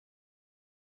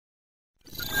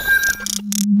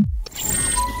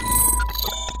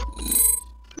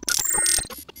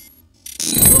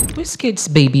Wizkid's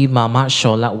baby mama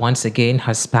Shola once again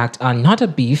has sparked another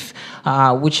beef,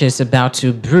 which is about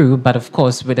to brew, but of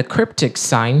course with a cryptic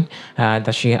sign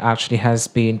that she actually has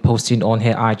been posting on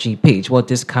her IG page. Well,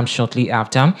 this comes shortly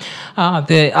after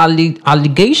the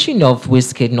allegation of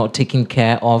Wizkid not taking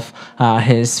care of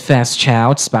his first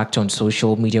child sparked on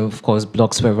social media. Of course,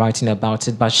 blogs were writing about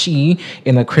it, but she,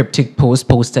 in a cryptic post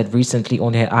posted recently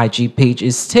on her IG page,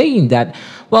 is saying that,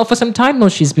 well, for some time now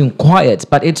she's been quiet,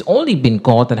 but it's only been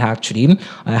God that actually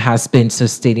has been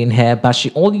sustaining her. But she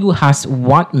only has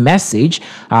one message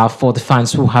for the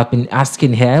fans who have been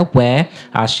asking her where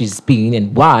she's been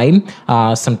and why.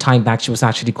 Some time back, she was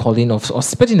actually calling or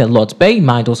spitting a lot. Bear in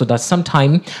mind also that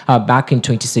sometime back in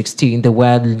 2016, there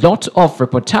were a lot of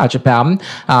reportage about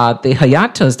the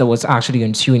hiatus that was actually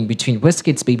ensuing between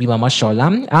Wizkid's baby mama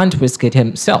Shola and Wizkid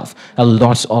himself. A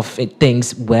lot of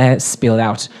things were spilled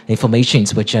out.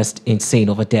 Informations were just insane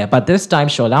over there. But this time,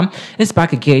 Shola is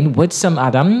back again with some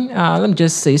other, let me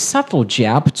just say, subtle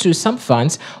jab to some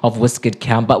fans of Wizkid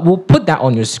camp. But we'll put that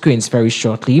on your screens very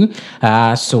shortly,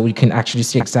 so you can actually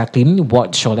see exactly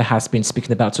what Shola has been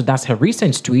speaking about. So that's her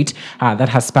recent tweet that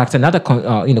has sparked another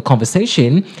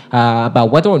conversation about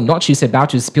whether or not she's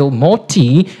about to spill more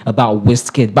tea about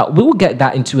Wizkid. But we'll get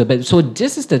that into a bit. So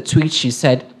this is the tweet. She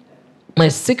said, "My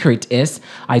secret is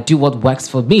I do what works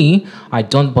for me. I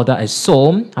don't bother a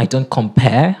soul. I don't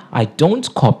compare. I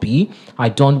don't copy. I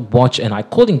don't watch, and I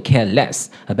couldn't care less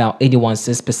about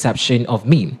anyone's perception of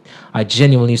me. I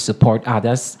genuinely support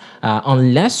others.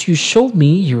 Unless you show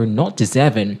me you're not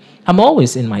deserving, I'm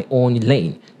always in my own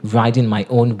lane, riding my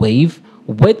own wave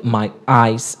with my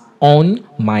eyes on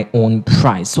my own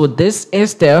prize." So this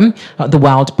is the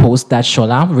wild post that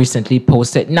Shola recently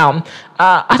posted. Now,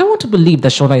 I don't want to believe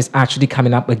that Shola is actually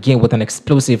coming up again with an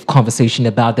explosive conversation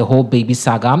about the whole baby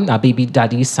saga, baby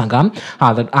daddy saga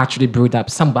that actually brewed up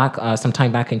some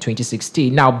time back in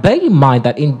 2016. Now, bear in mind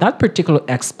that in that particular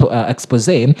expose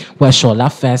where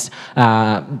Shola first,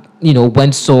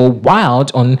 went so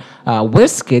wild on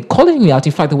Wizkid, calling me out.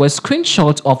 In fact, there were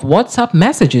screenshots of WhatsApp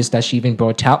messages that she even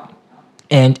brought out.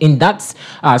 And in that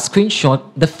screenshot,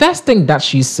 the first thing that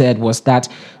she said was that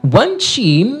when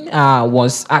she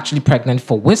was actually pregnant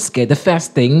for Wizkid, the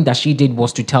first thing that she did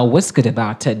was to tell Wizkid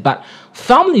about it. But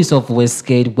families of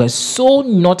Wizkid were so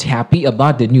not happy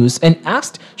about the news and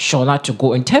asked Shola to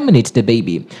go and terminate the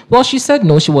baby. Well, she said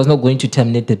no, she was not going to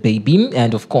terminate the baby.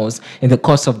 And of course, in the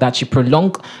course of that, she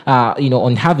prolonged,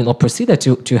 on having or proceeded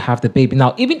to have the baby.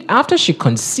 Now, even after she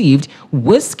conceived,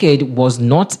 Wizkid was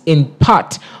not in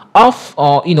part of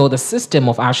the system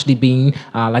of actually being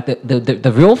like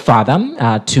the real father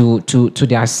to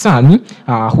their son,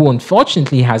 who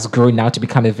unfortunately has grown now to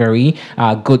become a very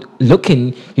good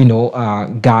looking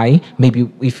guy. Maybe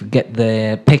if you get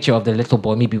the picture of the little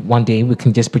boy, maybe one day we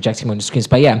can just project him on the screens.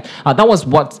 But yeah, that was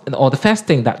the first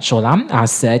thing that Shola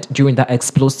said during that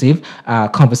explosive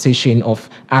conversation of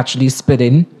actually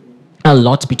spitting a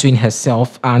lot between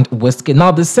herself and Wizkid.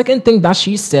 Now, the second thing that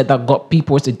she said that got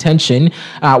people's attention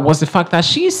was the fact that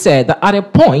she said that at a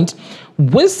point,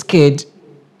 Wizkid,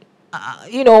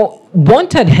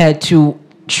 wanted her to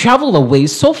travel away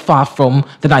so far from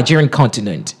the Nigerian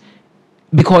continent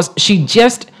because she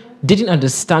just didn't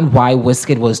understand why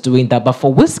Wizkid was doing that. But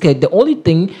for Wizkid, the only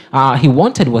thing he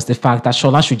wanted was the fact that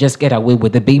Shola should just get away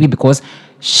with the baby because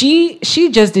she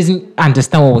just didn't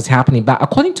understand what was happening. But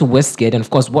according to Wizkid, and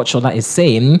of course what Shola is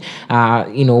saying,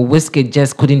 Wizkid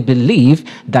just couldn't believe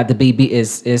that the baby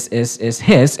is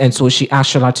his, and so she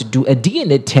asked Shola to do a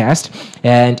DNA test.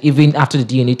 And even after the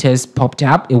DNA test popped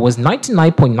up, it was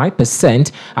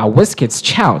 99.9% Wizkid's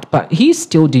child, but he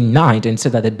still denied and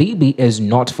said that the baby is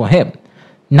not for him.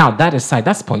 Now, that aside,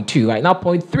 that's point 2. Right now,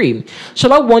 point 3.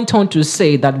 Shola went on to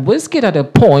say that Wizkid at a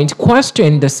point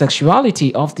questioned the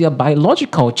sexuality of their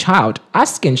biological child,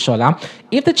 asking Shola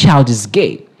if the child is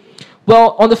gay.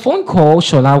 Well, on the phone call,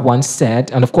 Shola once said,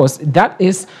 and of course, that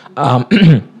is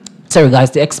sorry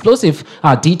guys, the explosive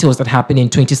details that happened in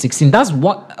 2016. That's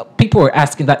what people were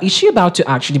asking, that is she about to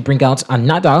actually bring out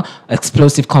another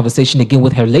explosive conversation again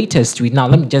with her latest tweet? Now,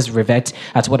 let me just revert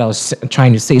at what I was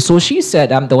trying to say. So she said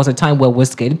there was a time where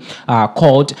Wizkid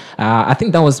called, I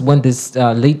think that was when this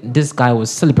guy was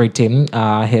celebrating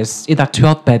his either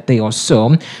 12th birthday or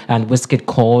so, and Wizkid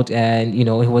called and, he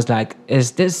was like,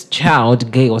 is this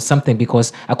child gay or something?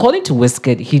 Because according to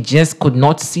Wizkid, he just could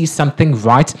not see something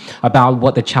right about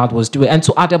what the child was doing. And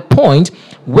so at a point,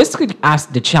 Wizkid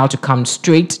asked the child to come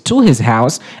straight to his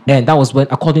house, and that was when,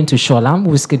 according to Shola,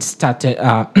 Wizkid started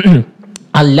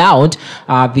allowed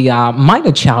the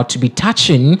minor child to be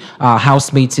touching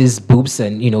housemates' boobs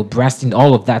and breast and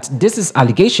all of that. This is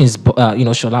allegations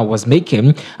Shola was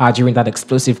making during that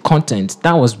explosive content.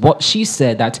 That was what she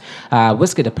said, that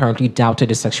Wizkid apparently doubted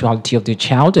the sexuality of the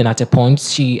child, and at a point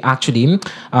she actually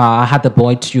had the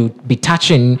boy to be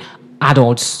touching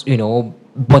adults,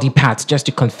 body parts, just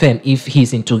to confirm if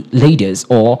he's into ladies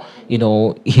or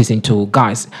he's into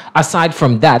guys. Aside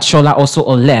from that, Shola also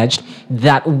alleged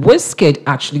that Wizkid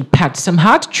actually packed some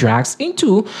hard drugs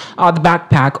into the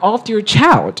backpack of their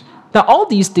child. Now, all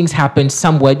these things happened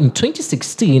somewhere in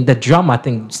 2016. The drama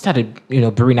thing started,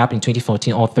 brewing up in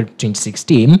 2014 or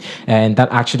 2016, and that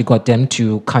actually got them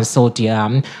to cancel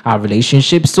their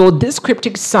relationship. So this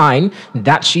cryptic sign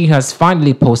that she has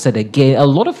finally posted again, a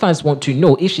lot of fans want to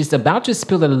know if she's about to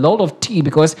spill a lot of tea,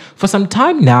 because for some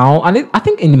time now, and I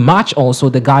think in March also,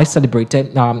 the guy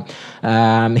celebrated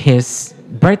his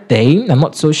birthday. I'm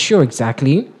not so sure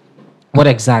exactly what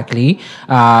exactly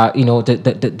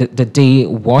the day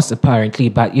was, apparently,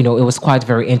 but it was quite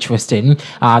very interesting.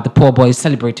 The poor boy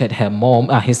celebrated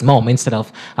his mom, instead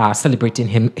of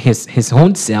celebrating his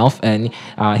own self, and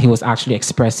he was actually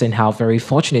expressing how very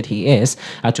fortunate he is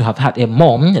to have had a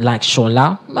mom like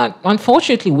Shola. But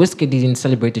unfortunately, Wizkid didn't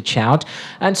celebrate the child,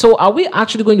 and so are we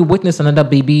actually going to witness another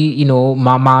baby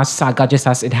mama saga, just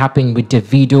as it happened with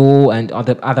Davido and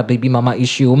other baby mama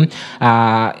issue?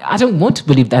 I don't want to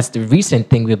believe that's the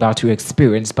recent thing we're about to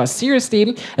experience. But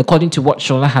seriously, according to what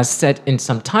Shola has said in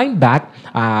some time back,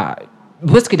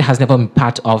 Wizkid has never been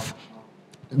part of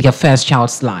their first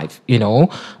child's life.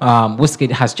 Wizkid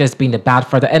has just been a bad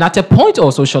father. And at a point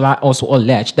also, Shola also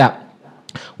alleged that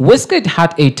Wizkid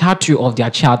had a tattoo of their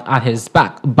child at his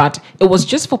back, but it was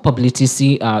just for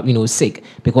publicity, sake,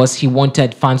 because he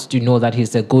wanted fans to know that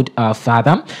he's a good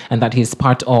father and that he's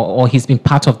part or he's been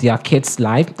part of their kid's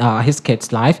life, his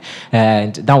kid's life,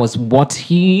 and that was what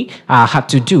he had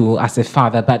to do as a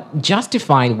father. But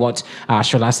justifying what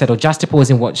Shola said, or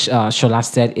juxtaposing what Shola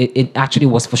said, it actually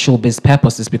was for showbiz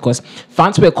purposes, because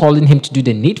fans were calling him to do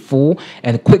the needful,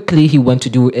 and quickly he went to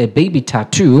do a baby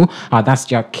tattoo. That's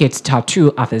their kid's tattoo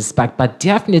at his back. But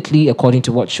definitely, according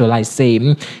to what Shola is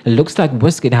saying, it looks like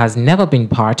Wizkid has never been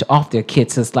part of their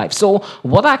kids' life. So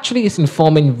what actually is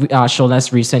informing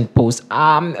Shola's recent post?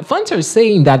 Fans are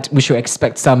saying that we should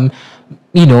expect some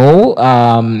blow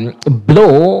on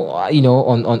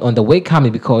the way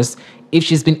coming, because if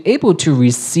she's been able to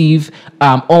receive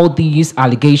all these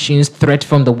allegations, threat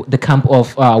from the camp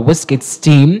of Wizkid's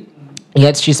team,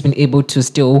 yet she's been able to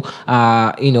still,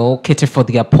 cater for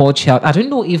their poor child. I don't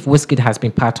know if Wizkid has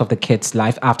been part of the kid's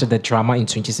life after the drama in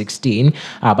 2016,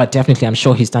 but definitely I'm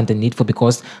sure he's done the needful,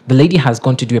 because the lady has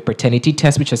gone to do a paternity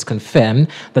test, which has confirmed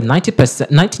that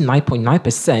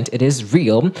 99.9% it is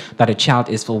real that a child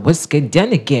is for Wizkid.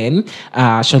 Then again,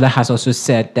 Shola has also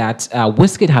said that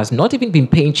Wizkid has not even been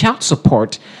paying child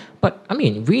support. But I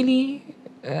mean, really,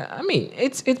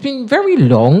 it's been very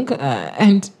long,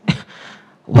 and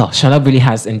well, Shola really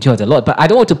has endured a lot, but I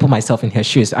don't want to put myself in her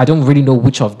shoes. I don't really know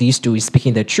which of these two is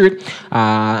speaking the truth.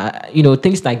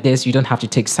 Things like this, you don't have to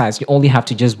take sides. You only have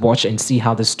to just watch and see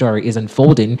how the story is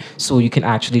unfolding, so you can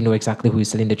actually know exactly who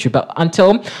is telling the truth. But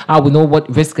until we know what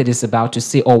Wizkid is about to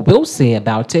say or will say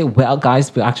about it, well,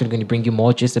 guys, we're actually going to bring you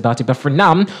more just about it. But for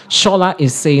now, Shola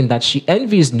is saying that she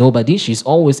envies nobody. She's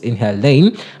always in her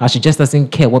lane. She just doesn't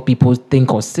care what people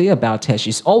think or say about her.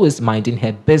 She's always minding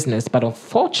her business. But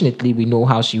unfortunately, we know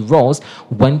how she rolls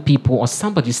when people or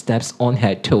somebody steps on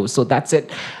her toes. So that's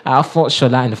it for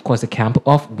Shola and of course the camp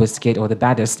of Wizkid, or the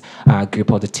baddest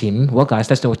group of the team. Well, guys,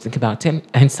 let's know what you think about him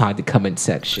inside the comment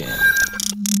section.